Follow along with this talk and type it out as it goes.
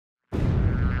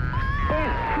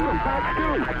Good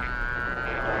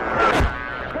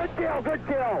kill, good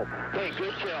kill. Hey,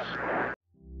 good kill.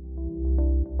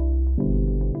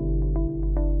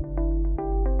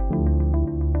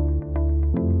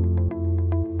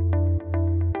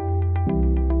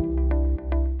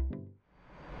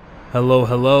 Hello,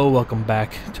 hello, welcome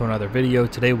back to another video.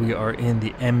 Today we are in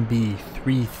the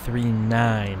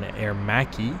MB339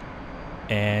 Aermacchi,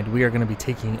 and we are going to be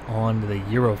taking on the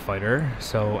Eurofighter.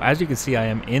 So as you can see, I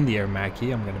am in the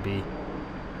Aermacchi. I'm going to be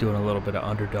doing a little bit of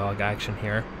underdog action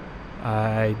here.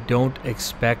 I don't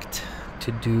expect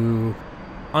to do,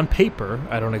 on paper,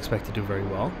 I don't expect to do very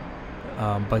well.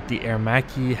 But the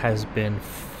Aermacchi has been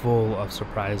full of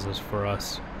surprises for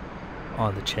us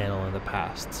on the channel in the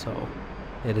past. So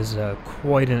it is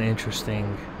quite an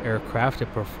interesting aircraft.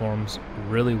 It performs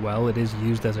really well. It is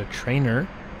used as a trainer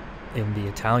in the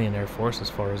Italian Air Force, as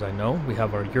far as I know. We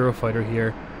have our Eurofighter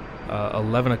here,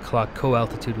 11 o'clock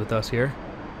co-altitude with us here.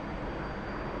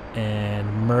 And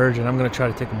merge, and I'm going to try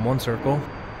to take him one circle.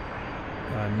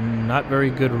 Not very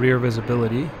good rear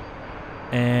visibility.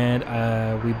 And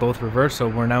we both reverse, so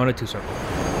we're now in a two circle.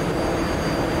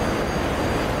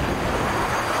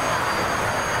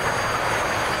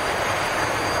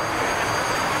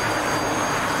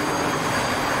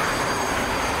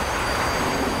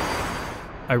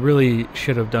 I really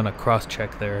should have done a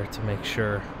cross-check there to make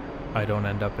sure I don't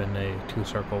end up in a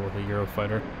two-circle with a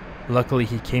Eurofighter. Luckily,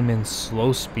 he came in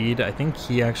slow speed. I think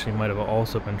he actually might have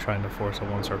also been trying to force a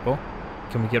one-circle.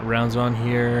 Can we get rounds on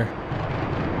here?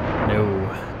 No.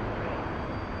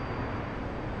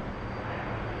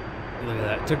 Look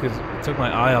at that. It took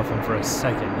my eye off him for a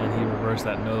second, and he reversed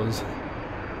that nose.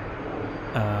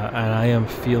 And I am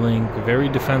feeling very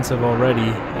defensive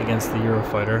already against the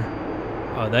Eurofighter.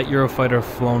 That Eurofighter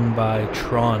flown by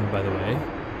Tron, by the way.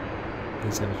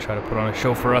 He's going to try to put on a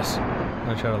show for us. I'm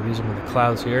going to try to lose him in the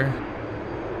clouds here.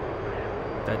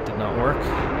 That did not work.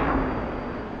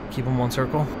 Keep him one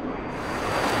circle.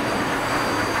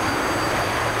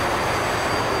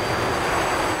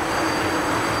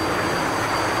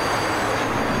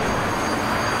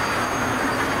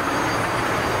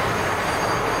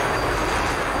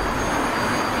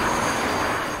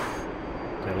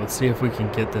 Let's see if we can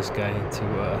get this guy into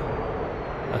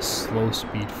a slow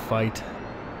speed fight.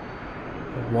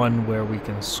 One where we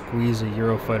can squeeze a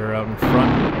Eurofighter out in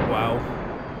front. Wow.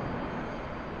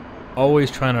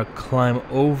 Always trying to climb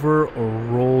over or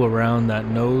roll around that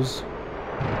nose.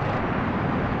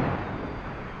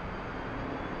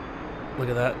 Look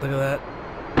at that, look at that.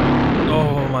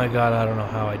 Oh my god, I don't know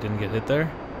how I didn't get hit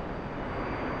there.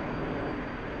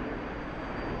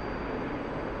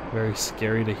 Very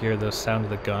scary to hear the sound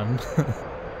of the gun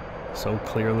so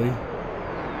clearly.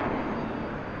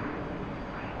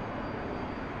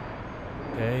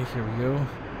 Okay, here we go.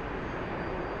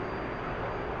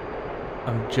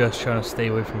 I'm just trying to stay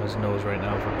away from his nose right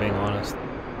now, if I'm being honest.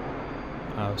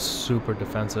 Super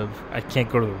defensive. I can't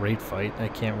go to the rate fight. I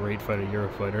can't rate fight a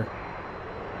Eurofighter.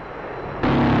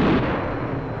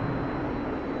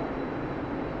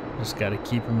 Just gotta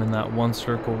keep him in that one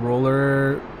circle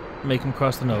roller. Make him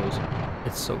cross the nose.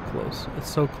 It's so close. It's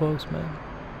so close, man.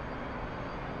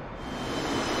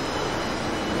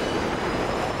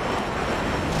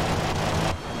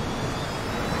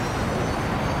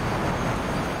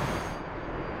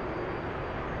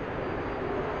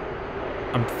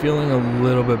 I'm feeling a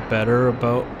little bit better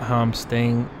about how I'm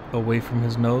staying away from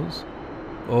his nose.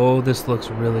 Oh, this looks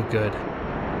really good.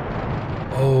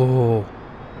 Oh.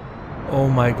 Oh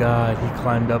my god, he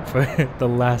climbed up for the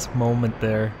last moment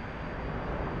there.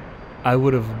 I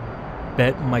would have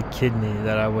bet my kidney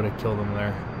that I would have killed him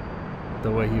there,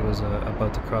 the way he was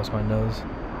about to cross my nose.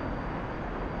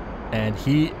 And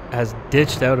he has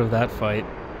ditched out of that fight,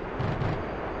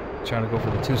 trying to go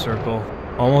for the two-circle.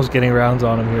 Almost getting rounds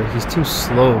on him here. He's too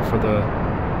slow for the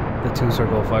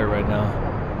two-circle fight right now.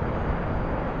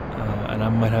 And I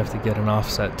might have to get an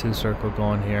offset two-circle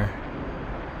going here.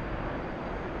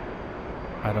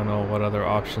 I don't know what other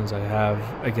options I have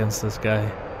against this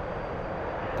guy.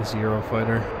 This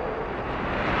Eurofighter.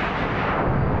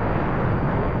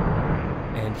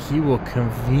 And he will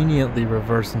conveniently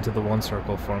reverse into the one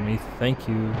circle for me. Thank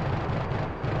you.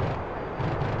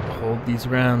 Hold these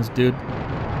rounds, dude.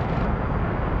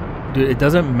 Dude, it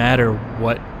doesn't matter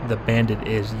what the bandit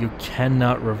is. You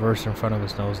cannot reverse in front of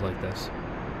his nose like this.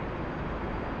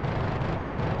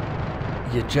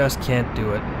 You just can't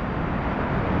do it.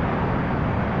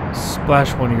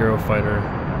 Splash one Eurofighter.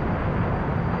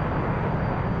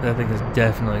 That thing is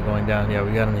definitely going down. Yeah,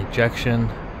 we got an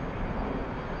ejection.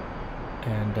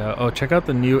 And, oh, check out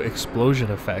the new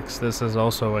explosion effects. This is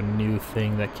also a new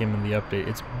thing that came in the update.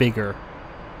 It's bigger.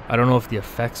 I don't know if the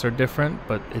effects are different,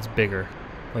 but it's bigger.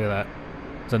 Look at that.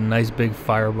 It's a nice big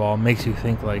fireball. Makes you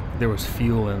think like there was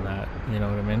fuel in that. You know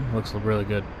what I mean? Looks really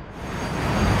good.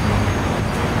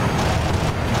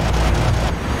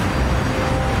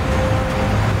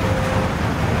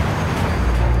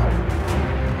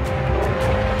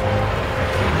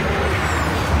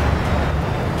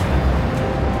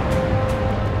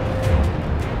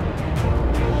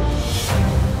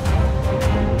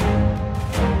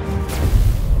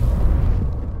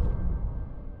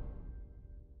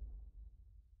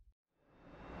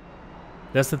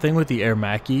 That's the thing with the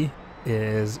Aermacchi,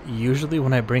 is usually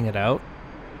when I bring it out,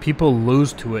 people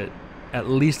lose to it, at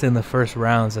least in the first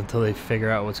rounds, until they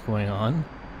figure out what's going on.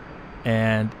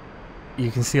 And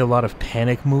you can see a lot of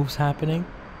panic moves happening.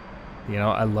 You know,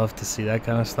 I love to see that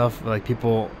kind of stuff. Like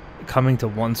people coming to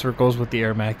one circles with the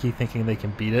Aermacchi thinking they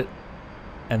can beat it,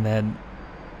 and then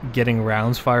getting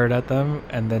rounds fired at them,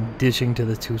 and then ditching to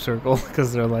the 2 circle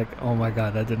because they're like, oh my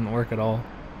god, that didn't work at all.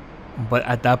 But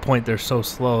at that point, they're so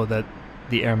slow that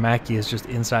the Aermacchi is just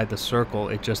inside the circle.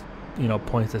 It just, you know,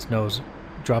 points its nose,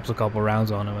 drops a couple rounds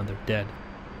on them, and they're dead.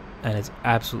 And it's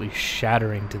absolutely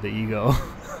shattering to the ego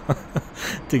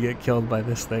to get killed by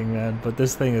this thing, man. But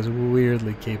this thing is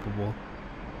weirdly capable.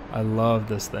 I love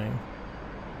this thing.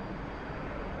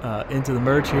 Into the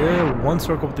merge here. 1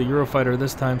 circle with the Eurofighter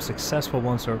this time. Successful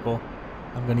 1 circle.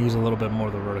 I'm going to use a little bit more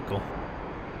of the vertical.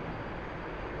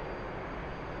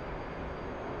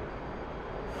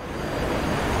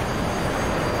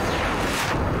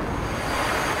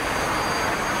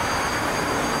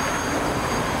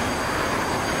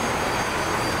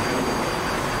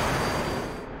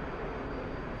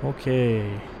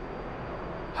 Okay,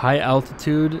 high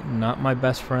altitude, not my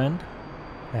best friend.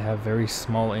 I have very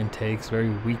small intakes, very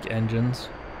weak engines,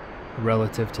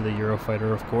 relative to the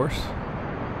Eurofighter, of course.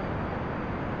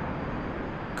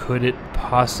 Could it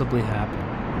possibly happen?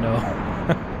 No.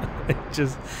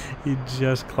 He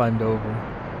just climbed over.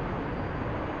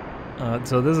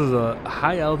 So this is a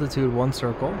high altitude 1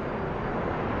 circle.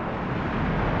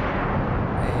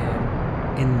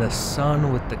 In the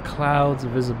sun with the clouds,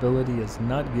 visibility is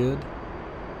not good,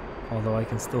 although I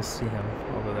can still see him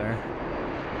over there.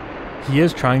 He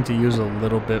is trying to use a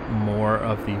little bit more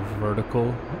of the vertical,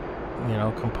 you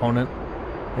know, component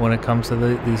when it comes to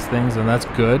these things, and that's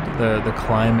good. The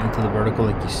climb into the vertical,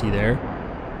 like you see there,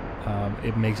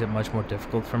 it makes it much more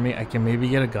difficult for me. I can maybe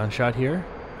get a gunshot here.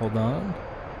 Hold on.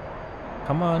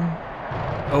 Come on.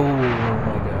 Oh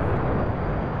my god.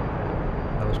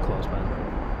 That was close, man.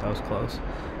 That was close.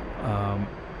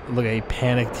 Look, he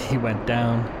panicked. He went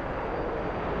down.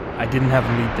 I didn't have a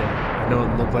lead there. I know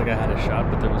it looked like I had a shot,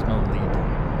 but there was no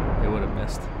lead. It would have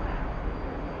missed.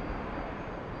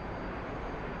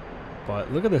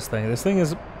 But look at this thing. This thing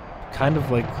is kind of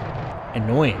like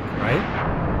annoying,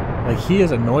 right? Like he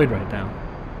is annoyed right now.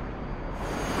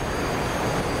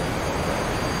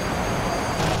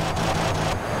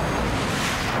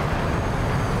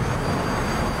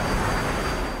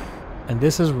 And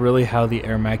this is really how the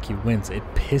Aermacchi wins. It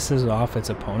pisses off its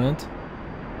opponent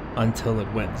until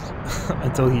it wins.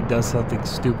 Until he does something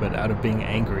stupid out of being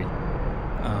angry.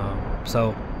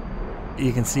 So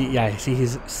you can see, yeah, see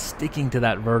he's sticking to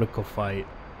that vertical fight,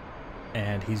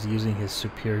 and he's using his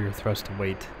superior thrust to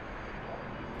weight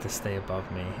to stay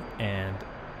above me and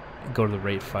go to the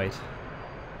rate fight.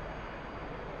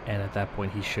 And at that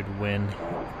point he should win.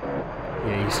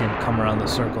 Yeah, you see him come around the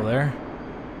circle there.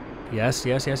 Yes,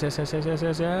 yes, yes, yes, yes, yes, yes,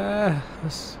 yes,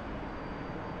 yes.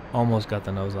 Almost got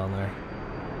the nose on there.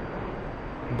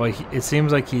 But it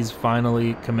seems like he's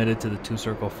finally committed to the 2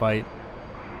 circle fight.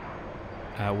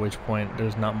 At which point,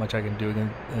 there's not much I can do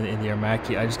in the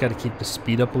Aermacchi. I just got to keep the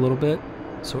speed up a little bit.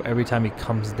 So every time he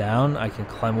comes down, I can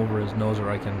climb over his nose, or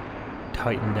I can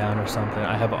tighten down or something.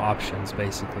 I have options,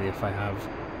 basically, if I have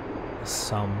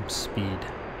some speed.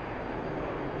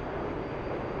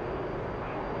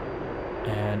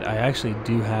 And I actually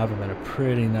do have him in a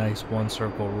pretty nice 1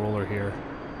 circle roller here.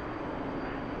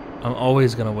 I'm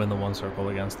always going to win the 1 circle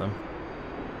against him.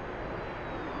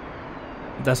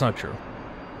 That's not true.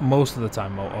 Most of the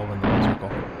time I'll win the 1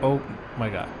 circle. Oh my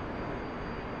god.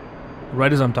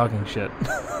 Right as I'm talking shit.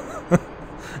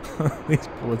 These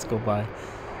bullets go by.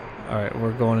 Alright,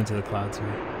 we're going into the clouds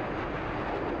here.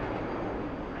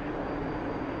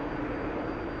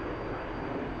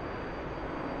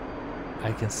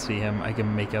 I can see him. I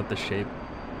can make out the shape.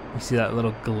 You see that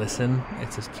little glisten?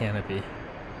 It's his canopy.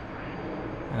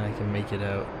 And I can make it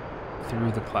out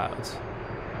through the clouds.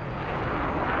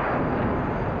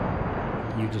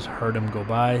 You just heard him go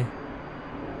by.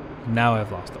 Now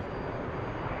I've lost him.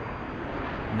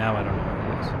 Now I don't know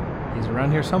where he is. He's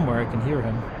around here somewhere. I can hear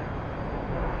him.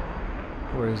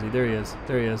 Where is he? There he is.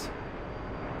 There he is.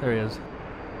 There he is.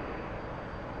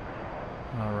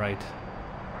 Alright.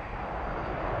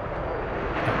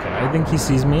 Okay, I think he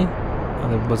sees me.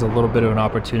 There was a little bit of an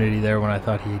opportunity there when I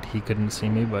thought he couldn't see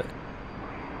me, but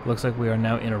looks like we are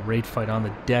now in a raid fight on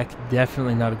the deck.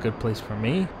 Definitely not a good place for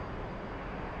me.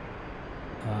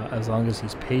 As long as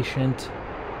he's patient,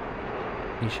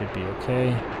 he should be okay.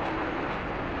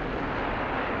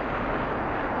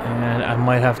 And I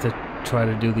might have to try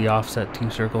to do the offset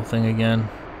 2-circle thing again.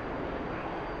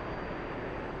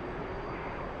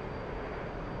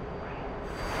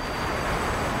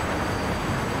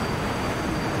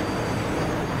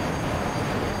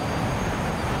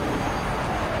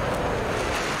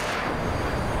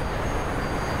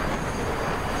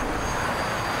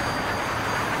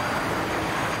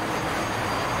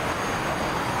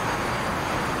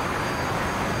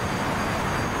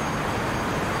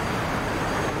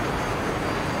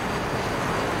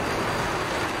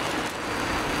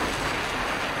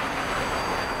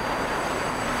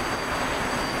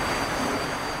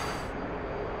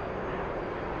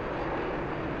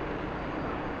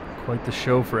 Quite the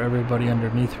show for everybody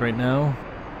underneath right now.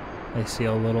 I see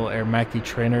a little Aermacchi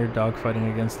trainer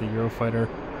dogfighting against the Eurofighter.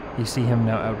 You see him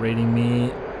now outrating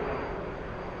me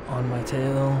on my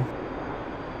tail.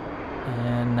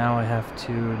 And now I have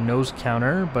to nose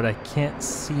counter, but I can't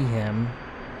see him,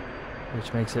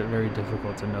 which makes it very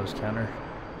difficult to nose counter.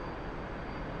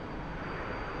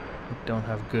 I don't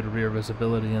have good rear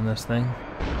visibility in this thing.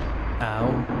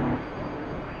 Ow.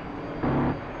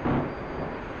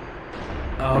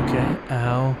 Okay,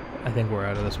 ow. I think we're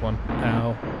out of this one.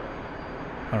 Ow.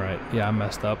 Alright, yeah, I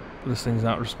messed up. This thing's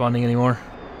not responding anymore.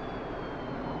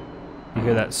 You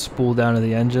hear that spool down to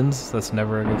the engines? That's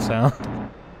never a good sound.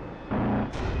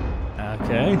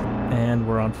 Okay, and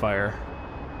we're on fire.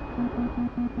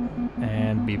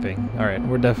 And beeping. Alright,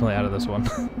 we're definitely out of this one.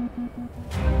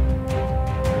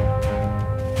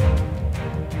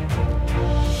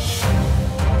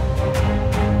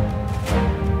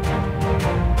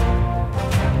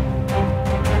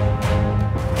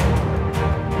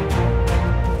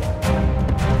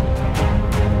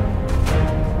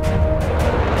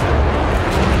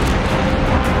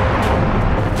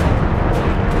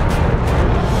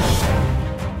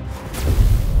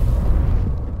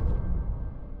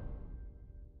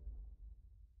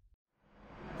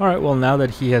 Alright, well now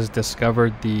that he has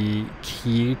discovered the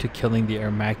key to killing the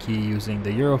Aermacchi using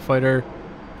the Eurofighter,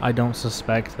 I don't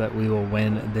suspect that we will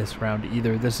win this round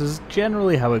either. This is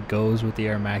generally how it goes with the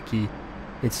Aermacchi.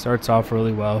 It starts off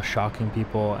really well, shocking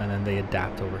people, and then they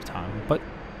adapt over time. But,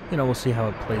 you know, we'll see how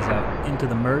it plays out into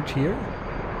the merge here.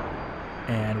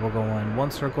 And we'll go in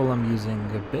 1 circle. I'm using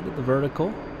a bit of the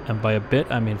vertical, and by a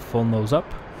bit I mean full nose up.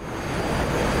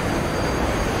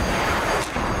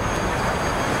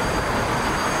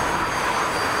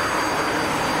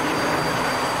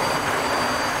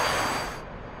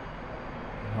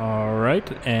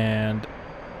 And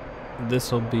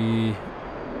this will be,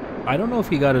 I don't know if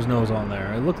he got his nose on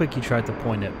there. It looked like he tried to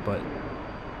point it, but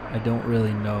I don't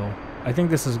really know. I think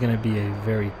this is going to be a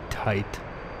very tight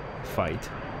fight.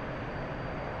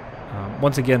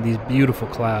 Once again, these beautiful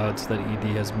clouds that ED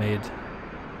has made,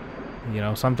 you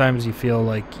know, sometimes you feel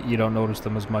like you don't notice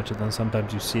them as much, and then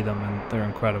sometimes you see them and they're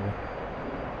incredible.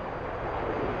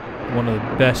 One of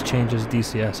the best changes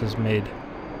DCS has made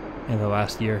in the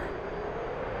last year.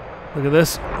 Look at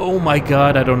this. Oh my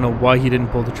god, I don't know why he didn't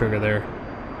pull the trigger there.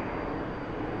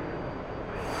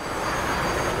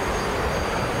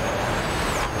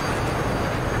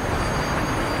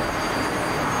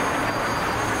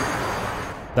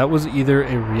 That was either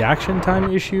a reaction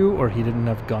time issue or he didn't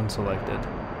have gun selected.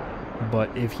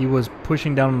 But if he was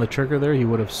pushing down on the trigger there, he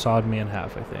would have sawed me in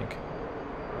half, I think.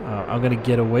 I'm going to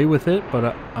get away with it,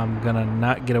 but I'm going to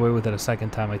not get away with it a second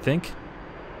time, I think.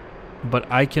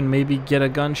 But I can maybe get a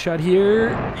gunshot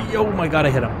here. Oh my god, I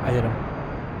hit him. I hit him.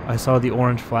 I saw the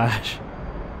orange flash.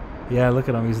 Yeah, look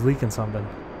at him. He's leaking something.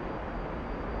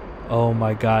 Oh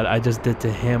my god, I just did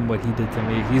to him what he did to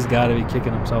me. He's got to be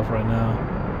kicking himself right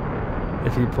now.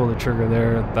 If he pulled the trigger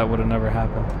there, that would have never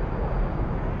happened.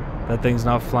 That thing's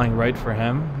not flying right for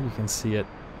him. You can see it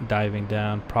diving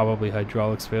down. Probably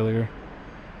hydraulics failure.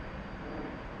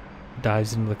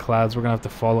 Dives into the clouds. We're going to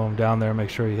have to follow him down there and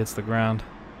make sure he hits the ground.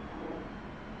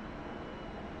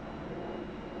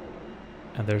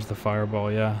 And there's the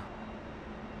fireball, yeah.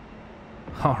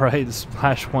 Alright,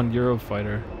 Splash 1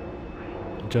 Eurofighter.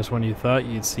 Just when you thought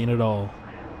you'd seen it all.